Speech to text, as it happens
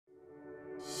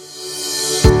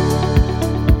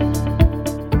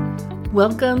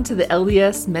Welcome to the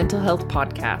LDS Mental Health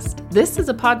Podcast. This is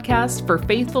a podcast for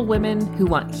faithful women who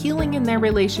want healing in their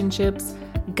relationships,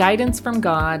 guidance from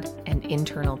God, and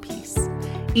internal peace.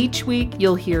 Each week,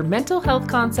 you'll hear mental health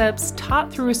concepts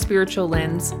taught through a spiritual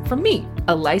lens from me,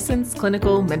 a licensed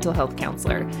clinical mental health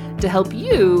counselor, to help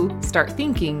you start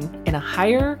thinking in a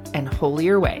higher and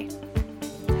holier way.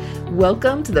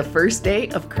 Welcome to the first day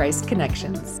of Christ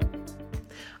Connections.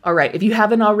 All right, if you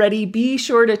haven't already, be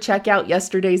sure to check out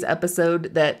yesterday's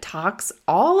episode that talks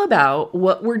all about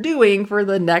what we're doing for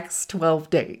the next 12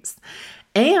 days.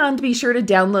 And be sure to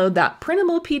download that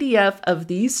printable PDF of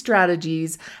these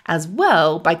strategies as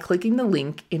well by clicking the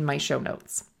link in my show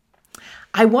notes.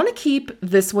 I want to keep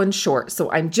this one short,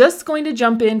 so I'm just going to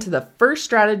jump into the first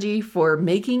strategy for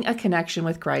making a connection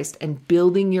with Christ and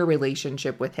building your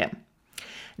relationship with Him.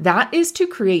 That is to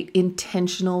create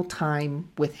intentional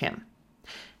time with Him.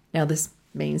 Now, this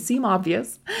may seem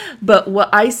obvious, but what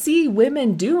I see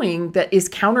women doing that is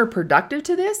counterproductive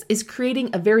to this is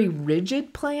creating a very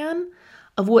rigid plan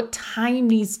of what time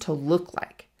needs to look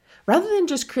like, rather than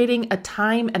just creating a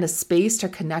time and a space to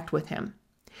connect with Him.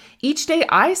 Each day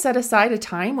I set aside a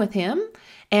time with Him,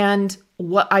 and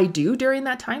what I do during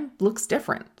that time looks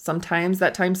different. Sometimes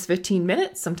that time's 15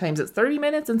 minutes, sometimes it's 30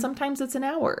 minutes, and sometimes it's an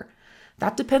hour.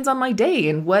 That depends on my day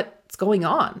and what's going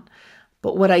on.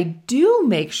 But what I do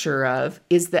make sure of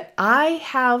is that I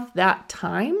have that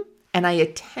time and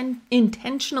I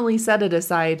intentionally set it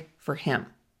aside for Him.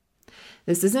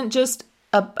 This isn't just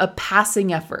a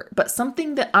passing effort, but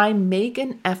something that I make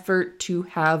an effort to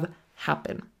have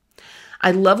happen. I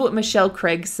love what Michelle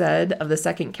Craig said of the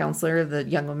second counselor of the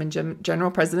Young Women General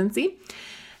Presidency.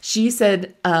 She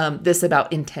said this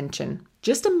about intention.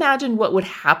 Just imagine what would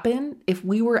happen if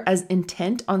we were as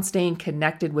intent on staying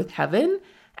connected with heaven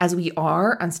as we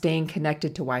are on staying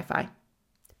connected to Wi-Fi.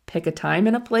 Pick a time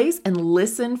and a place and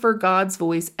listen for God's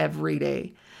voice every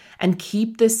day. And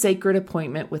keep this sacred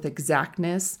appointment with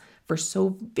exactness, for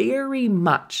so very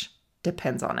much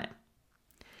depends on it.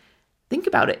 Think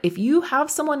about it. If you have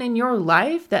someone in your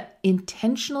life that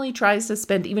intentionally tries to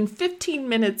spend even 15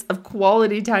 minutes of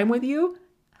quality time with you,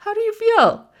 how do you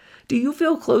feel? Do you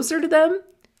feel closer to them?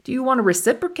 Do you want to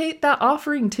reciprocate that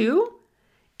offering too?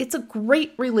 It's a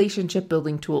great relationship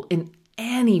building tool in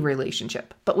any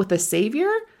relationship, but with a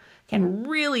Savior, can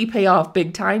really pay off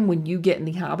big time when you get in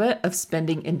the habit of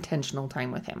spending intentional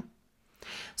time with Him.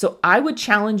 So I would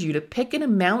challenge you to pick an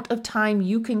amount of time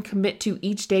you can commit to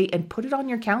each day and put it on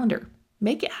your calendar.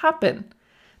 Make it happen.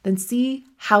 Then see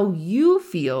how you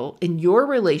feel in your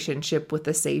relationship with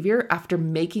the Savior after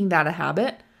making that a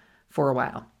habit for a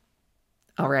while.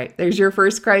 All right, there's your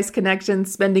first Christ connection,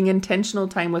 spending intentional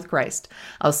time with Christ.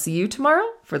 I'll see you tomorrow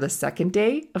for the second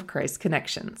day of Christ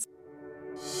Connections.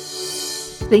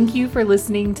 Thank you for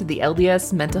listening to the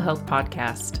LDS Mental Health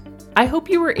Podcast. I hope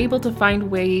you were able to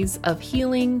find ways of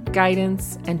healing,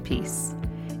 guidance, and peace.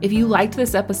 If you liked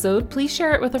this episode, please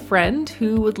share it with a friend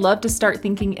who would love to start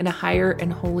thinking in a higher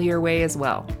and holier way as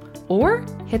well. Or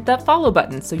hit that follow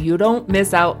button so you don't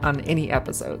miss out on any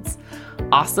episodes.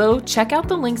 Also, check out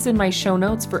the links in my show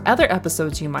notes for other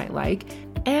episodes you might like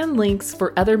and links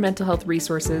for other mental health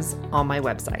resources on my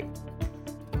website.